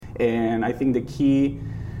And I think the key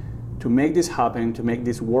to make this happen, to make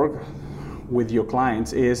this work with your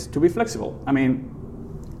clients, is to be flexible. I mean,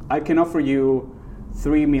 I can offer you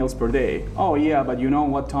 3 meals per day. Oh yeah, but you know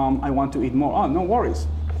what, Tom, I want to eat more. Oh, no worries.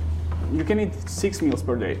 You can eat 6 meals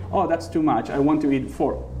per day. Oh, that's too much. I want to eat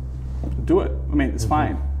 4. Do it. I mean, it's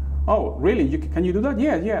fine. Oh, really? Can you do that?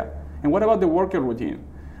 Yeah. And what about the workout routine?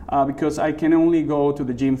 Because I can only go to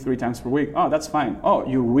the gym 3 times per week. Oh, that's fine. Oh,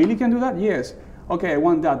 you really can do that? Yes. Okay, I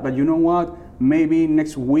want that. But you know what? Maybe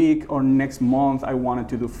next week or next month I wanted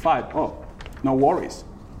to do 5. Oh, no worries.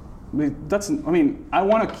 I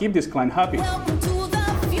want to keep this client happy. Welcome to the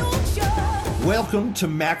future. Welcome to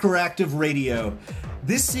Macroactive Radio.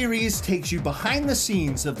 This series takes you behind the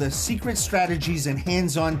scenes of the secret strategies and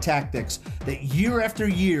hands-on tactics that year after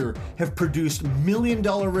year have produced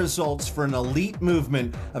million-dollar results for an elite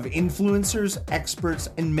movement of influencers, experts,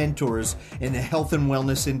 and mentors in the health and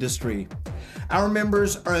wellness industry. Our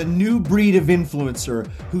members are a new breed of influencer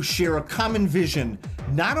who share a common vision,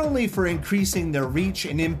 not only for increasing their reach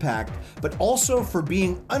and impact, but also for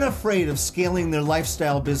being unafraid of scaling their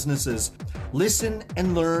lifestyle businesses. Listen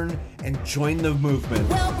and learn and join the movement.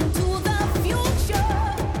 Welcome to the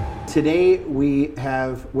future. Today we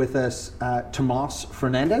have with us Tomas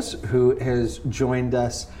Fernandez, who has joined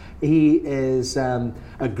us. He is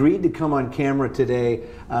agreed to come on camera today,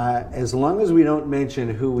 as long as we don't mention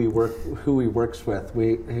who he works with.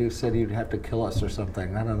 He said he'd have to kill us or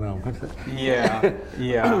something. I don't know. Yeah.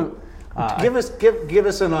 Give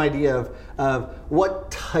us an idea of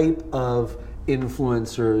what type of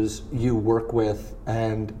influencers you work with,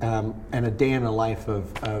 and a day in the life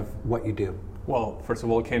of what you do. Well, first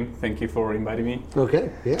of all, Ken, thank you for inviting me.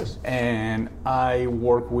 Okay, yes. And I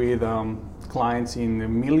work with clients in the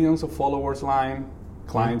millions of followers line,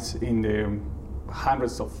 clients in the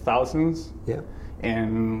hundreds of thousands,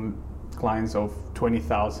 and clients of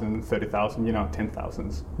 20,000, 30,000,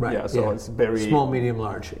 10,000s. Right. Yeah, so it's very small, medium,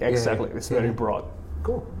 large. Exactly. It's very broad.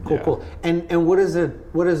 Cool. And what is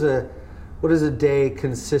a day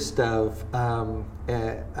consist of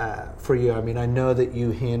for you? I mean, I know that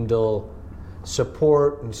you handle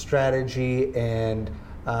support and strategy and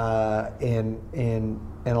a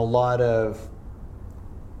lot of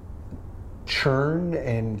churn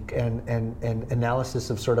and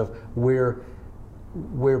analysis of sort of where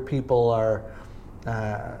people are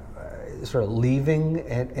sort of leaving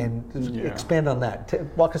and expand on that.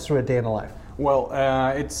 Walk us through a day in the life. Well,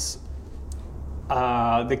 it's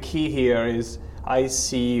the key here is I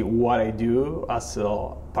see what I do as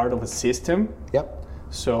a part of a system. Yep.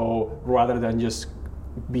 So rather than just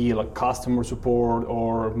be like customer support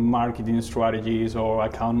or marketing strategies or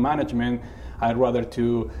account management, I'd rather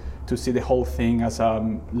to see the whole thing as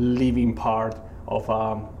a living part of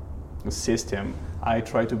a system. I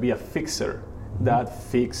try to be a fixer that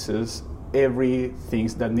fixes everything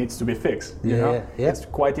that needs to be fixed. It's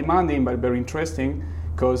quite demanding but very interesting,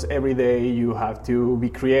 because every day you have to be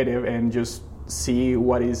creative and just see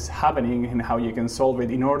what is happening and how you can solve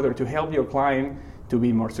it in order to help your client to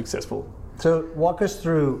be more successful. So walk us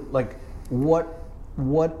through, like, what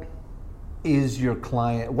is your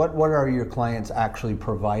client? What are your clients actually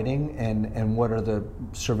providing, and what are the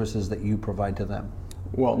services that you provide to them?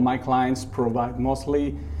 Well, my clients provide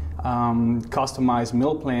mostly customized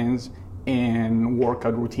meal plans and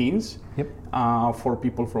workout routines for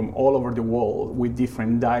people from all over the world with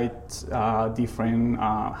different diets, different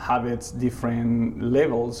habits, different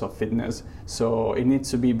levels of fitness. So it needs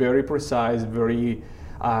to be very precise, very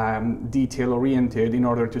detail-oriented in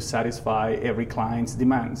order to satisfy every client's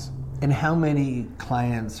demands. And how many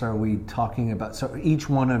clients are we talking about? So each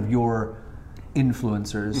one of your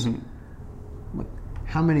influencers,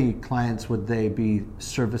 how many clients would they be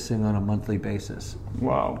servicing on a monthly basis?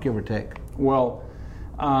 Wow. Give or take. Well,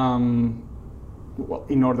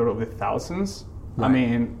 in order of the thousands. Right. I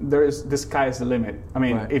mean, the sky is the limit. I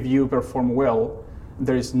mean, if you perform well,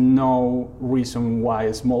 there is no reason why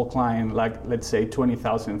a small client, like let's say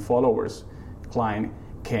 20,000 followers client,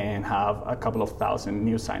 can have a couple of thousand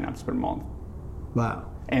new signups per month.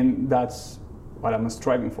 Wow. And that's what I'm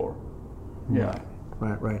striving for. Yeah.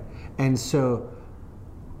 Right. And so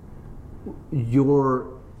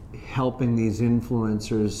you're helping these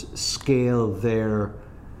influencers scale their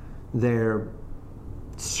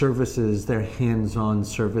services, their hands-on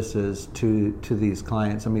services to these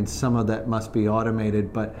clients. I mean, some of that must be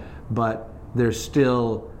automated, but there's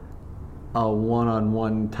still a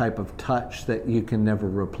one-on-one type of touch that you can never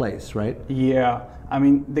replace, right? Yeah. I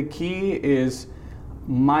mean, the key is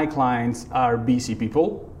my clients are busy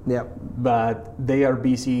people. Yep. But they are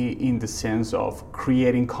busy in the sense of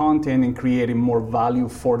creating content and creating more value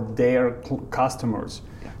for their customers.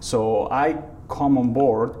 So I come on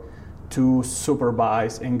board to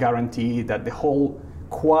supervise and guarantee that the whole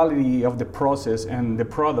quality of the process and the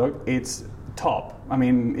product, it's top. I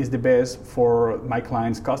mean, it's the best for my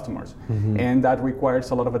clients' customers. And that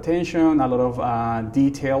requires a lot of attention, a lot of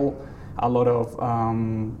detail, a lot of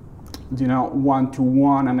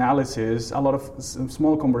one-to-one analysis, a lot of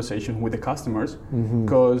small conversations with the customers,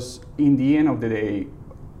 because in the end of the day,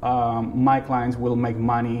 my clients will make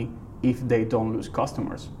money if they don't lose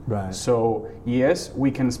customers. Right. So yes, we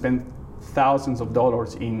can spend thousands of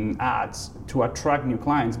dollars in ads to attract new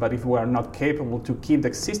clients, but if we are not capable to keep the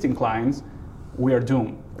existing clients, we are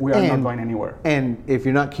doomed. We are not going anywhere. And if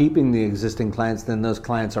you're not keeping the existing clients, then those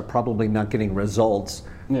clients are probably not getting results.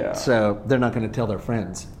 Yeah. So they're not going to tell their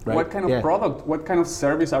friends, right? What kind of product, what kind of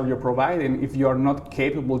service are you providing if you are not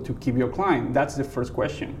capable to keep your client? That's the first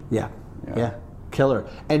question. Yeah. Killer.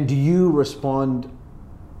 And do you respond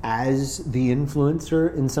as the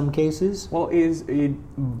influencer in some cases? Well, it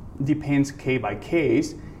depends case by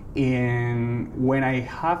case. And when I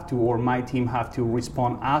have to, or my team have to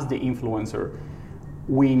respond as the influencer,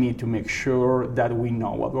 we need to make sure that we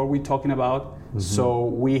know what we're talking about. So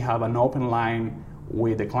we have an open line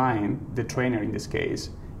with the client, the trainer in this case.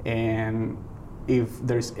 And if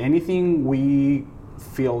there's anything we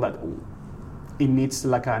feel that it needs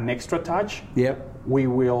like an extra touch, we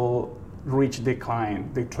will reach the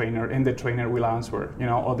client, the trainer, and the trainer will answer,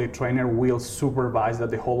 or the trainer will supervise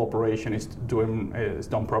that the whole operation is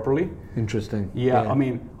done properly. Interesting. Yeah, I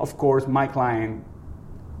mean, of course, my client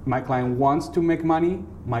wants to make money.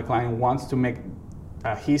 My client wants to make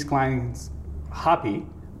his clients happy,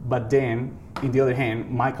 but then, on the other hand,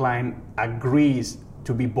 my client agrees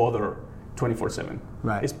to be bothered 24/7.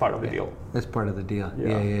 Right. It's part of the deal. That's part of the deal.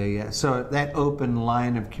 Yeah. Yeah. So that open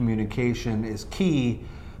line of communication is key,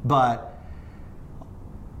 but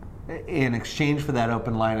in exchange for that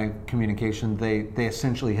open line of communication, they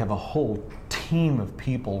essentially have a whole team of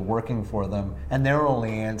people working for them, and they're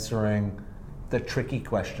only answering the tricky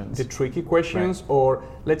questions. The tricky questions, or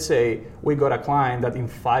let's say we got a client that in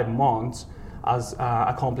 5 months has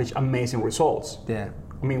accomplished amazing results. Yeah.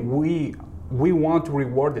 I mean, we want to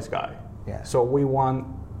reward this guy. Yeah. So we want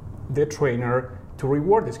the trainer to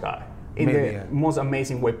reward this guy in the most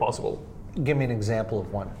amazing way possible. Give me an example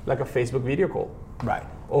of one. Like a Facebook video call. Right.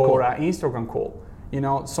 Or an Instagram call.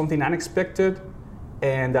 Something unexpected,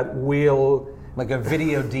 and that will... Like a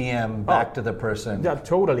video DM back to the person. Yeah,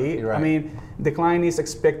 totally. Right. I mean, the client is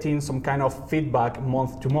expecting some kind of feedback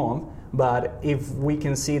month to month, but if we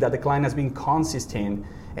can see that the client has been consistent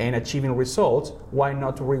and achieving results, why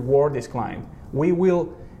not reward this client? We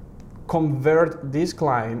will convert this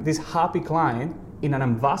client, this happy client, in an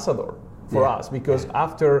ambassador for us, because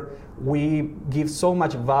after we give so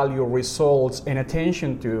much value, results, and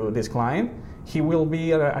attention to this client, he will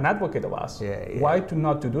be an advocate of us. Why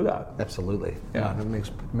not to do that? Absolutely. Yeah. It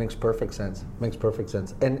makes perfect sense. Makes perfect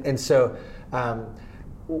sense. And so,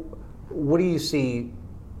 what do you see?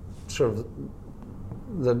 Sort of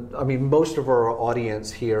most of our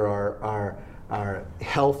audience here are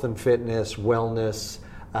health and fitness, wellness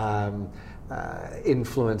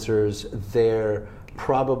influencers. They're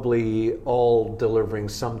probably all delivering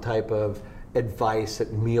some type of advice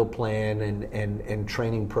at meal plan and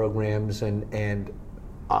training programs and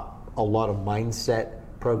a lot of mindset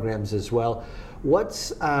programs as well.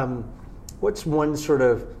 What's one sort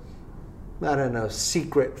of, I don't know,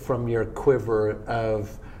 secret from your quiver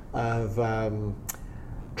of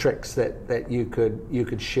tricks that you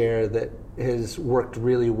could share that has worked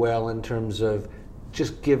really well in terms of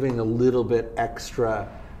just giving a little bit extra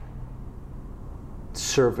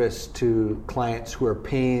service to clients who are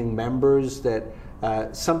paying members, that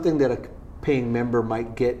something that a paying member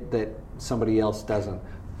might get that somebody else doesn't?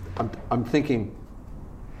 I'm thinking,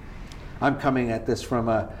 I'm coming at this from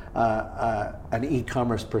an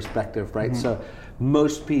e-commerce perspective, right? Mm-hmm. So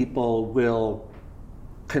most people will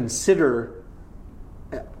consider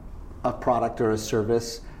a product or a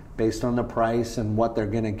service based on the price and what they're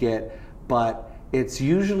going to get, but it's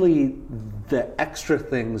usually the extra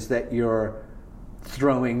things that you're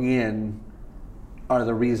throwing in are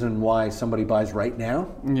the reason why somebody buys right now.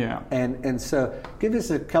 Yeah. And so give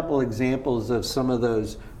us a couple examples of some of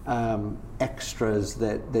those extras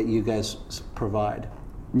that you guys provide.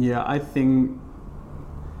 Yeah, I think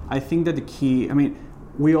that the key, I mean,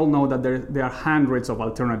 we all know that there are hundreds of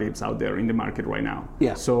alternatives out there in the market right now.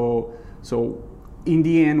 Yeah. So in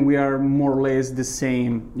the end, we are more or less the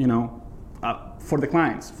same, for the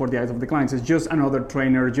clients, for the eyes of the clients. It's just another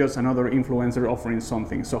trainer, just another influencer offering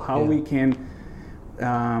something. So how we can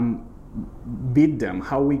beat them,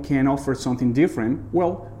 how we can offer something different.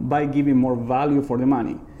 Well, by giving more value for the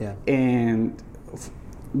money. Yeah. And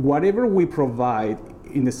whatever we provide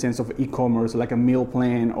in the sense of e-commerce, like a meal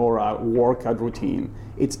plan or a workout routine,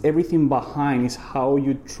 it's everything behind is how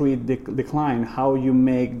you treat the client, how you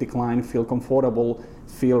make the client feel comfortable,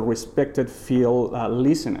 feel respected, feel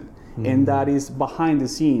listened. And that is behind the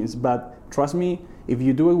scenes. But trust me, if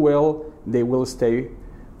you do it well, they will stay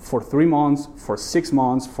for 3 months, for 6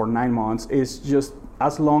 months, for 9 months. It's just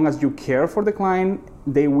as long as you care for the client,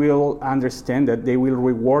 they will understand that, they will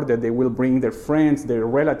reward it, they will bring their friends, their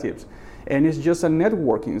relatives. And it's just a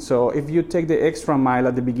networking. So if you take the extra mile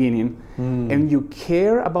at the beginning and you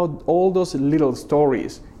care about all those little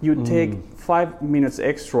stories, you take 5 minutes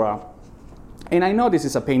extra. And I know this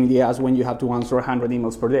is a pain in the ass when you have to answer 100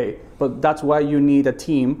 emails per day, but that's why you need a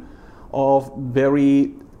team of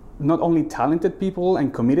very, not only talented people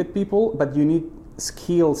and committed people, but you need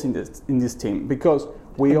skills in this team, because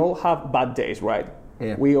we all have bad days, right?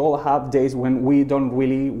 Yeah. We all have days when we don't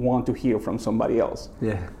really want to hear from somebody else.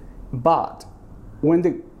 Yeah. But when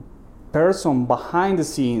the person behind the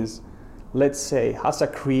scenes, let's say, has a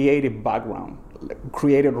creative background,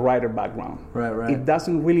 creative writer background, Right. it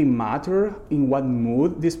doesn't really matter in what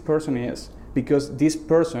mood this person is, because this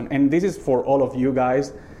person, and this is for all of you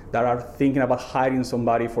guys that are thinking about hiring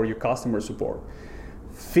somebody for your customer support,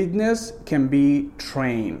 fitness can be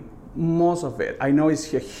trained. Most of it. I know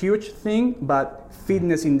it's a huge thing, but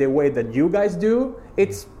fitness in the way that you guys do,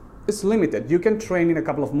 it's limited. You can train in a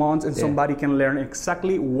couple of months and somebody can learn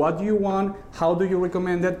exactly what you want, how do you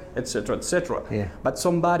recommend it, etc., etc. Yeah. But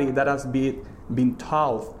somebody that has been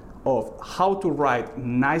taught of how to write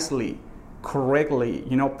nicely, correctly,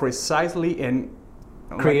 precisely and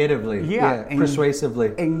Creatively. and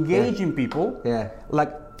Persuasively. engaging people, Yeah.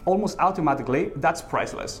 like almost automatically, that's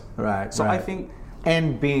priceless. Right. So right. I think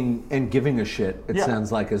And giving a shit, it Yeah.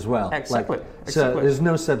 sounds like as well. Exactly, So exactly. there's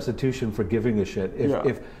no substitution for giving a shit.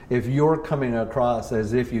 If you're coming across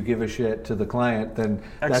as if you give a shit to the client, then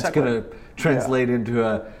that's Exactly. going to translate into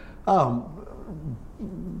a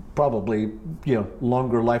probably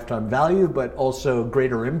longer lifetime value, but also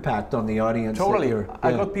greater impact on the audience. that totally. you're-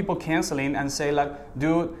 I yeah. got people canceling and say like,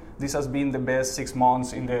 dude, this has been the best 6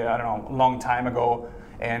 months in the, long time ago,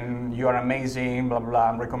 and you are amazing, blah, blah,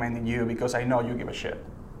 I'm recommending you because I know you give a shit.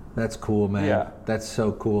 That's cool, man. Yeah. That's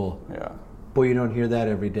so cool. Yeah. Boy, you don't hear that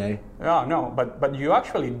every day. Yeah, no, but you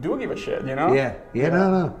actually do give a shit,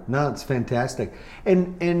 Yeah, no, it's fantastic.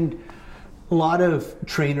 And a lot of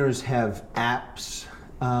trainers have apps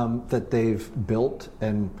that they've built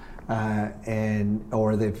and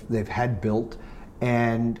or they've had built,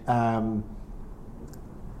 and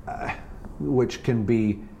which can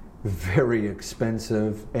be very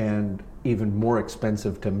expensive and even more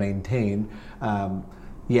expensive to maintain.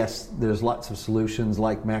 Yes, there's lots of solutions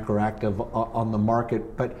like Macroactive on the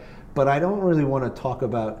market, but I don't really want to talk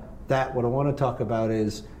about that. What I want to talk about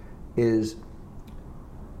is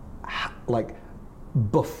like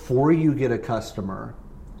before you get a customer,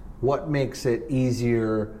 what makes it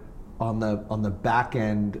easier on the back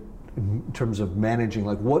end in terms of managing?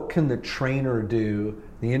 Like, what can the trainer do,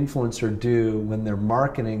 the influencer do when they're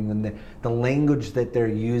marketing, and the language that they're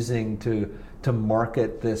using to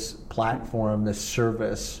market this platform, this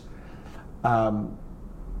service?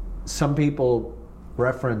 Some people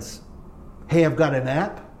reference, hey, I've got an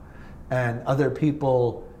app, and other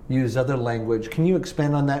people use other language. Can you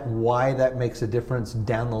expand on that and why that makes a difference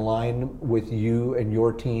down the line with you and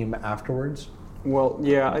your team afterwards? Well,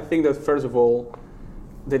 yeah, I think that first of all,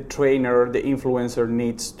 the trainer, the influencer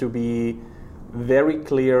needs to be very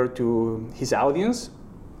clear to his audience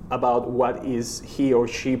about what is he or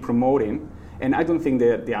she promoting. And I don't think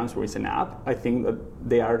that the answer is an app. I think that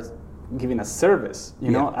they are giving a service.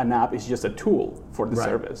 An app is just a tool for the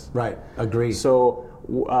service. Right, agree. So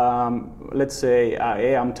let's say,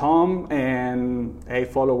 hey, I'm Tom, and hey,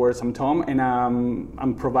 followers, I'm Tom, and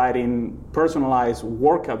I'm providing personalized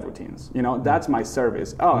workout routines. That's my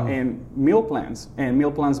service. And meal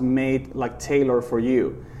plans made like tailored for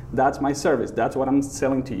you. That's my service. That's what I'm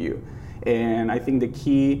selling to you. And I think the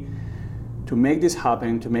key to make this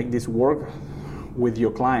happen, to make this work with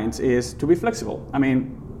your clients, is to be flexible. I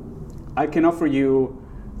mean, I can offer you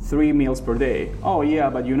 3 meals per day. Oh yeah,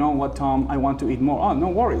 but you know what, Tom, I want to eat more. Oh, no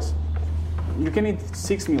worries. You can eat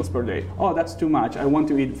 6 meals per day. Oh, that's too much. I want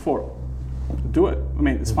to eat 4. Do it. I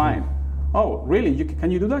mean, it's fine. Oh, really?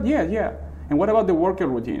 Can you do that? Yeah. And what about the workout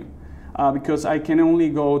routine? Because I can only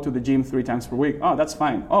go to the gym 3 times per week. Oh, that's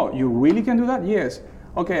fine. Oh, you really can do that? Yes.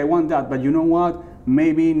 Okay, I want that. But you know what?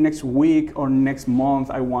 Maybe next week or next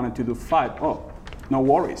month I wanted to do 5. Oh, no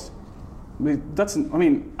worries. That's, I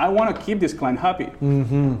mean, I want to keep this client happy.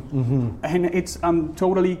 And I'm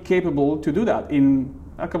totally capable to do that in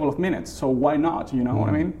a couple of minutes. So why not? You know what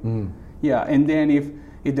I mean? Yeah. And then if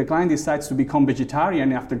the client decides to become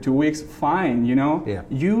vegetarian after 2 weeks, fine. You know,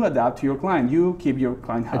 you adapt to your client. You keep your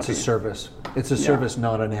client happy. It's a service. It's a service,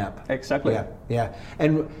 not an app. Exactly. Yeah.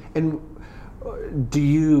 And do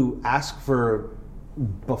you ask for,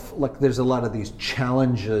 like, there's a lot of these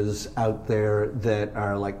challenges out there that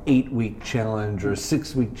are like 8-week challenge or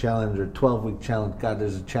 6-week challenge or 12-week challenge. God,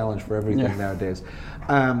 there's a challenge for everything nowadays.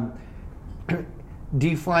 Do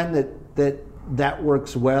you find that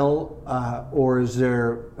works well, or is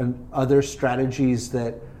there other strategies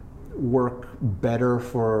that work better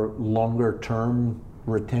for longer term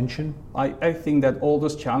retention? I think that all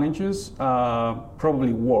those challenges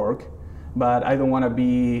probably work, but I don't want to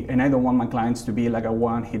be, and I don't want my clients to be like a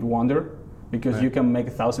one-hit wonder, because you can make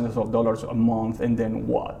thousands of dollars a month and then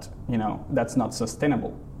what? You know, that's not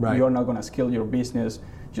sustainable. Right. You're not going to scale your business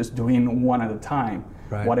just doing one at a time.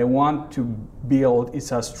 Right. What I want to build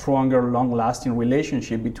is a stronger, long-lasting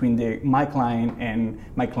relationship between my client and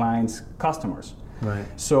my client's customers. Right.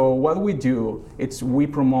 So what we do, we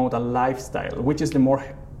promote a lifestyle, which is the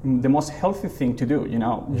most healthy thing to do. You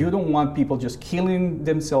know, you don't want people just killing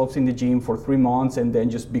themselves in the gym for 3 months and then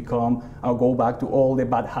just go back to all the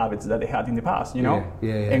bad habits that they had in the past. You know,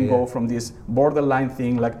 go from this borderline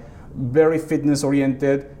thing, like very fitness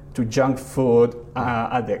oriented, to junk food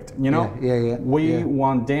addict. You know, we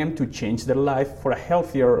want them to change their life for a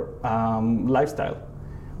healthier lifestyle.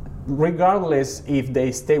 Regardless if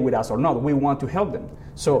they stay with us or not, we want to help them.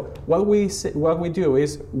 So what we do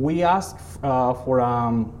is we ask for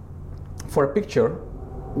a picture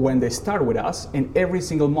when they start with us, and every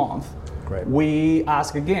single month we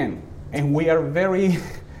ask again, and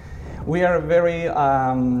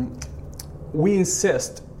we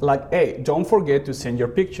insist, like, hey, don't forget to send your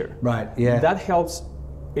picture. Right. Yeah. That helps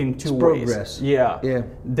in two ways. Progress. Yeah.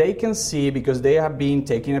 They can see, because they have been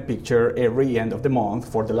taking a picture every end of the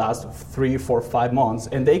month for the last 3, 4, 5 months,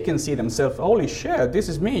 and they can see themselves, holy shit, this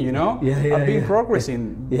is me, you know? I've been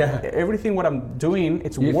progressing. Everything what I'm doing,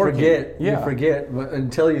 it's working. You forget but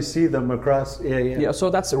until you see them across. So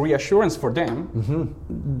that's a reassurance for them.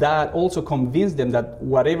 That also convinces them that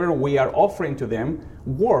whatever we are offering to them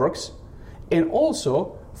works. And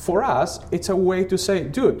also, for us, it's a way to say,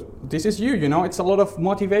 dude, this is you, you know, it's a lot of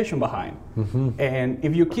motivation behind. And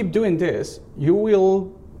if you keep doing this, you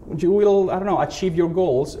will, I don't know, achieve your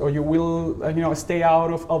goals, or you will, stay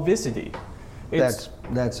out of obesity.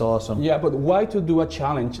 That's awesome. Yeah, but why to do a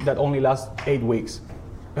challenge that only lasts 8 weeks?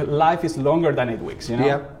 Life is longer than 8 weeks, you know?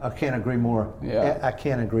 Yeah, I can't agree more. Yeah. I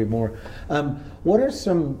can't agree more. What are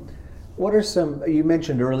some, you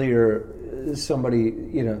mentioned earlier, somebody,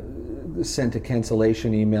 sent a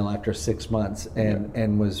cancellation email after 6 months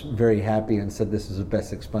and was very happy and said this is the best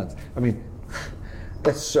 6 months. I mean,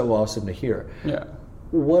 that's so awesome to hear. Yeah.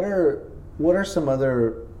 What are some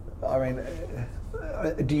other,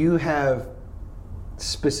 do you have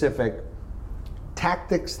specific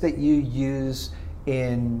tactics that you use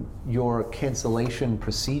in your cancellation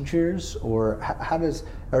procedures, or does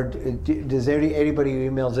anybody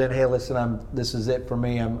who emails in, hey, listen, this is it for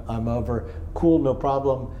me, I'm over, cool, no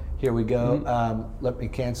problem, here we go, let me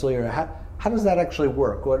cancel you? How does that actually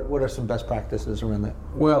work? What are some best practices around that?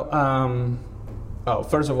 Well,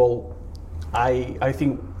 first of all, I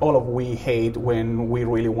think we hate when we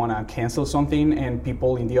really want to cancel something and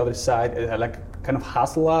people in the other side kind of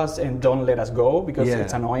hustle us and don't let us go, because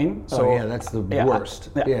it's annoying. So that's the worst.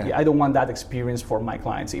 I don't want that experience for my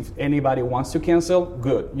clients. If anybody wants to cancel,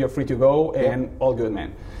 good, you're free to go, and all good,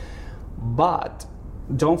 man. But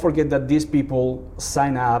don't forget that these people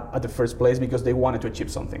sign up at the first place because they wanted to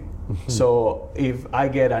achieve something. So if I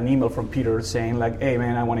get an email from Peter saying like, hey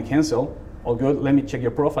man, I want to cancel, all good, let me check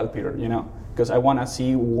your profile, Peter, because I want to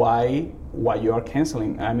see why you are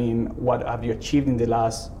canceling. I mean, what have you achieved in the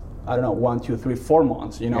last, 1, 2, 3, 4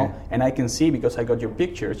 months, and I can see, because I got your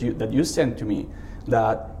pictures that you sent to me,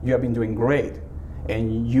 that you have been doing great,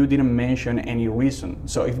 and you didn't mention any reason.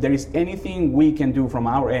 So if there is anything we can do from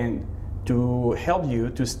our end to help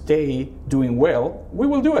you to stay doing well, we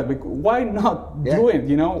will do it. Why not do it?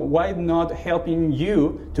 Why not helping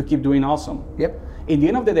you to keep doing awesome? Yep. In the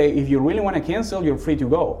end of the day, if you really want to cancel, you're free to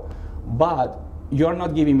go. But you're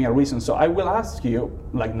not giving me a reason. So I will ask you,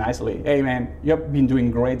 like, nicely, hey man, you have been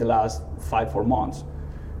doing great the last 5, 4 months.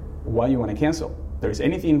 Why you want to cancel? There is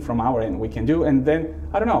anything from our end we can do? And then,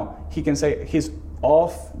 I don't know, he can say he's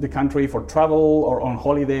off the country for travel or on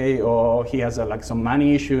holiday, or he has some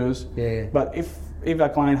money issues. Yeah. But if a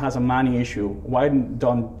client has a money issue, why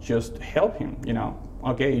don't just help him,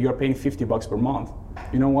 okay, you're paying $50 per month.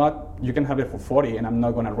 You know what? You can have it for 40, and I'm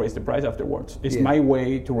not going to raise the price afterwards. It's my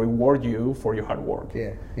way to reward you for your hard work.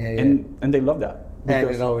 Yeah. And they love that. And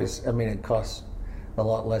it always, I mean, it costs a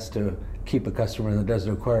lot less to keep a customer than it does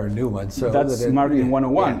to acquire a new one. So that's marketing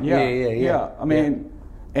 101. Yeah. I mean,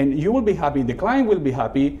 and you will be happy, the client will be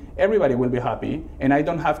happy, everybody will be happy, and I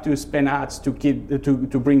don't have to spend ads to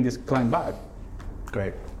bring this client back.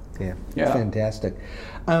 Great. Yeah. Yeah. Fantastic.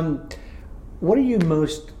 What are you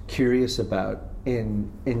most curious about in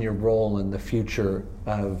your role in the future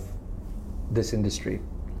of this industry?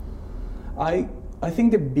 I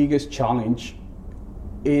think the biggest challenge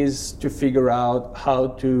is to figure out how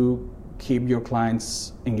to keep your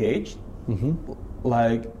clients engaged.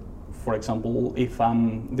 Like, for example,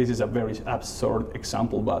 this is a very absurd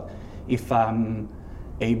example, but if I'm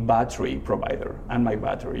a battery provider and my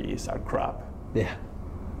batteries are crap,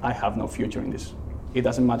 I have no future in this. It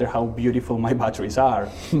doesn't matter how beautiful my batteries are.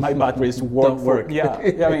 My batteries Don't work.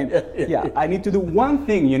 I need to do one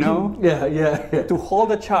thing, to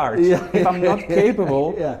hold a charge. Yeah. If I'm not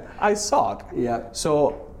capable, I suck. Yeah.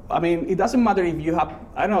 So, I mean, it doesn't matter if you have,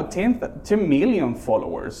 10 million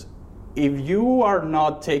followers. If you are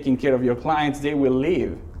not taking care of your clients, they will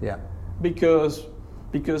leave. Yeah. Because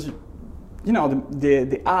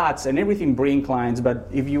the ads and everything bring clients, but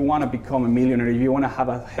if you want to become a millionaire, if you want to have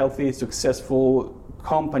a healthy, successful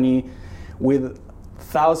company with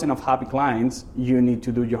thousands of happy clients, you need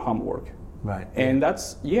to do your homework. Right. And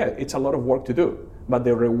it's a lot of work to do, but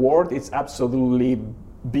the reward is absolutely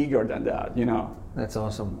bigger than that, That's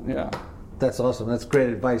awesome. Yeah. That's awesome. That's great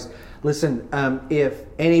advice. Listen, if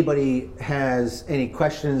anybody has any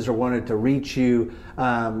questions or wanted to reach you,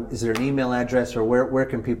 is there an email address, or where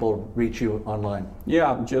can people reach you online?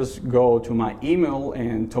 Yeah, just go to my email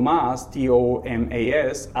and Tomas,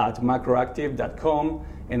 Tomas, @macroactive.com,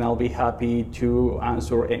 and I'll be happy to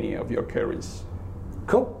answer any of your queries.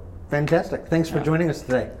 Cool. Fantastic. Thanks for joining us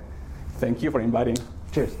today. Thank you for inviting.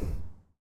 Cheers.